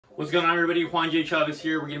What's going on, everybody? Juan J Chavez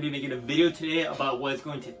here. We're going to be making a video today about what it's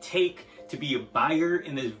going to take to be a buyer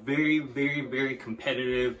in this very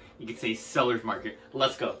competitive, you could say, seller's market.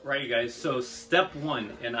 Let's go. Right, you guys. So step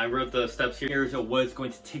one, and I wrote the steps here, is what it's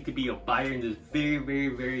going to take to be a buyer in this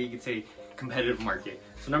very, you could say, competitive market.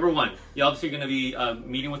 So number one, you're obviously going to be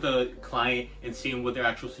meeting with a client and seeing what their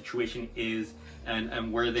actual situation is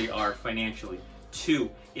and where they are financially.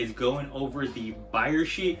 Two is going over the buyer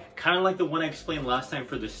sheet, kind of like the one I explained last time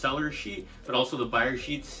for the seller sheet, but also the buyer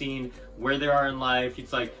sheet, seeing where they are in life.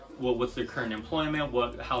 It's like, well, what's their current employment,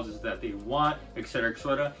 what houses that they want, etc.,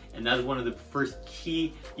 etc. And that is one of the first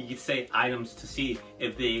key, you could say, items to see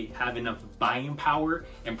if they have enough buying power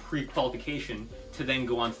and pre-qualification to then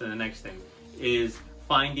go on to the next thing, is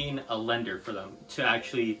finding a lender for them to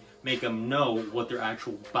actually make them know what their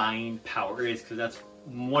actual buying power is, because that's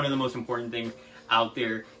one of the most important things out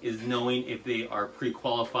there, is knowing if they are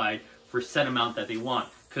pre-qualified for set amount that they want.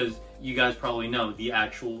 Because you guys probably know the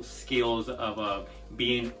actual scales of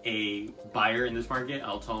being a buyer in this market.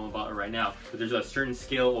 I'll tell them about it right now. But there's a certain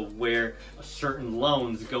scale of where certain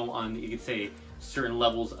loans go on, you could say, certain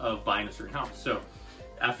levels of buying a certain house. So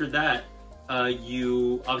after that,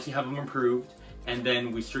 you obviously have them approved, and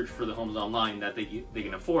then we search for the homes online that they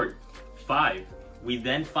can afford. 5, we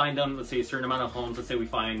then find them, let's say, a certain amount of homes. Let's say we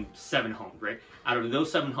find 7 homes, right? Out of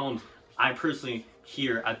those 7 homes, I personally,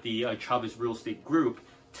 here at the Chavez Real Estate Group,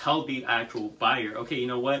 tell the actual buyer, okay, you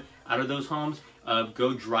know what? Out of those homes,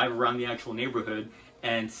 go drive around the actual neighborhood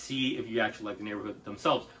and see if you actually like the neighborhood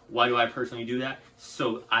themselves. Why do I personally do that?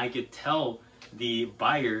 So I could tell the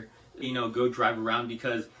buyer, you know, go drive around,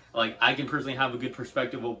 because like I can personally have a good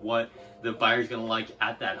perspective of what the buyer's gonna like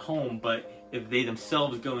at that home. But if they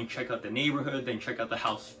themselves go and check out the neighborhood, then check out the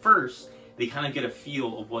house first, they kind of get a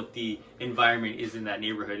feel of what the environment is in that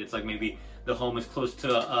neighborhood. It's like maybe the home is close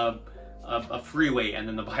to a freeway, and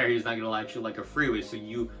then the buyer is not gonna actually like a freeway. So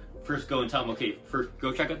you first go and tell them, okay, first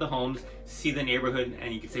go check out the homes, see the neighborhood,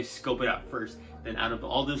 and you can say scope it out first. Then out of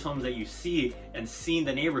all those homes that you see and seeing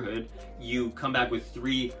the neighborhood, you come back with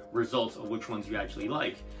 3 results of which ones you actually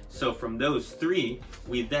like. So from those 3,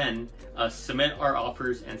 we then submit our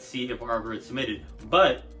offers and see if our offer is submitted.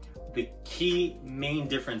 But the key main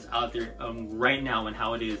difference out there right now, and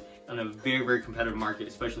how it is in a very competitive market,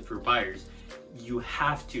 especially for buyers, you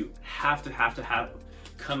have to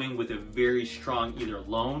come in with a very strong either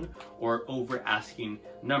loan or over asking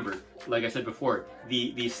number. Like I said before,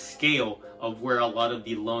 the scale of where a lot of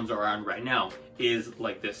the loans are on right now is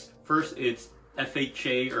like this. First, it's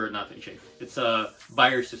FHA, or not FHA, it's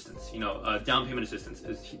buyer assistance, you know, down payment assistance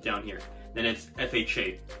is down here. Then it's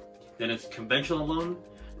FHA, then it's conventional loan,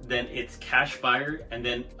 then it's cash buyer, and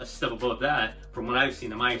then a step above that, from what I've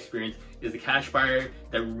seen in my experience, is the cash buyer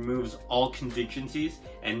that removes all contingencies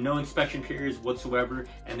and no inspection periods whatsoever,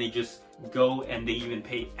 and they just go and they even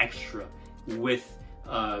pay extra with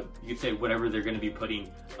you could say whatever they're going to be putting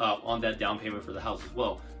on that down payment for the house as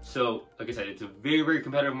well. So like I said, it's a very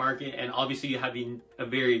competitive market, and obviously you're having a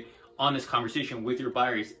very honest conversation with your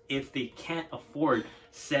buyers. If they can't afford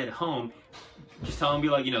said home, just tell them, be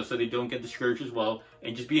like, you know, so they don't get discouraged as well,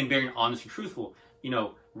 and just being very honest and truthful. You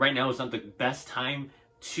know, right now is not the best time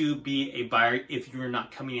to be a buyer if you're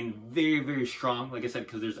not coming in very strong, like I said,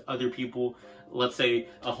 because there's other people. Let's say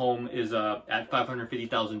a home is at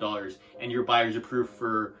 $550,000 and your buyer's approved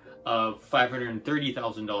for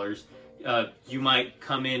 $530,000. You might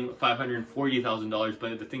come in $540,000,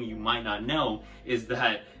 but the thing you might not know is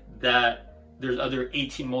that there's other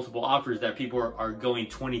 18 multiple offers that people are going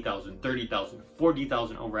 20,000, 30,000,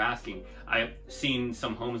 40,000 over asking. I've seen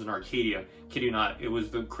some homes in Arcadia, kid you not, it was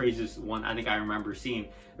the craziest one I think I remember seeing.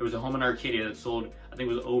 There was a home in Arcadia that sold, I think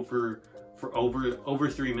it was over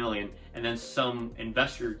 3 million, and then some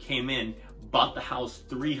investor came in, bought the house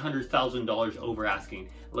 $300,000 over asking.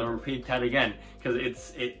 Let me repeat that again, because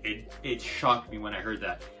it shocked me when I heard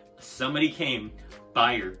that. Somebody came,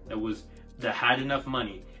 buyer that had enough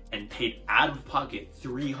money, and paid out of pocket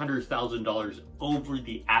 $300,000 over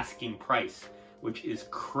the asking price, which is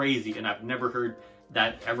crazy, and I've never heard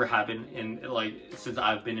that ever happen since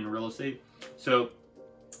I've been in real estate. So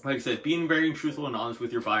like I said, being very truthful and honest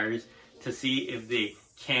with your buyers to see if they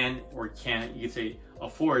can or can't, you could say,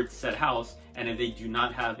 afford said house, and if they do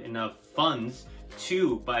not have enough funds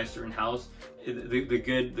to buy a certain house, the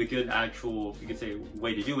good actual, you could say,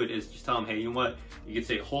 way to do it is just tell them, hey, you know what, you could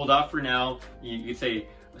say hold off for now, you could say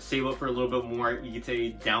save up for a little bit more, you could say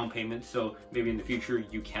down payment, so maybe in the future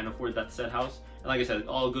you can afford that said house. And like I said, it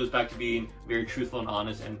all goes back to being very truthful and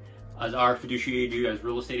honest, and as our fiduciary do as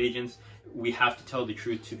real estate agents, we have to tell the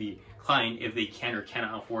truth to the client if they can or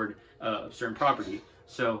cannot afford a certain property.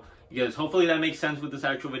 So You guys, hopefully that makes sense with this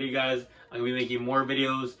actual video, guys. I'm gonna be making more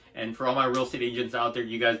videos, and for all my real estate agents out there,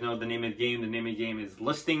 you guys know the name of the game. The name of the game is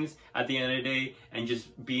listings at the end of the day, and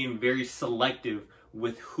just being very selective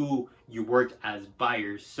with who you work as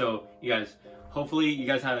buyers. So you guys, hopefully you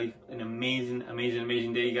guys have an amazing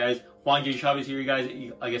day, you guys. Juan J Chavez here, you guys.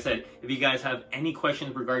 Like I said, if you guys have any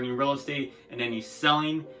questions regarding real estate and any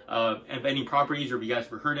selling of any properties, or if you guys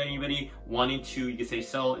ever heard anybody wanting to, you could say,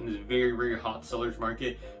 sell in this very hot seller's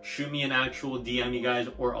market, shoot me an actual DM, you guys,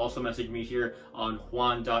 or also message me here on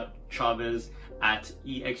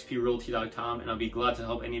juan.chavez@exprealty.com, and I'll be glad to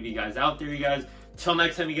help any of you guys out there, you guys. Till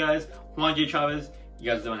next time, you guys. Juan J Chavez. You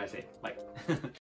guys know what I say. Bye.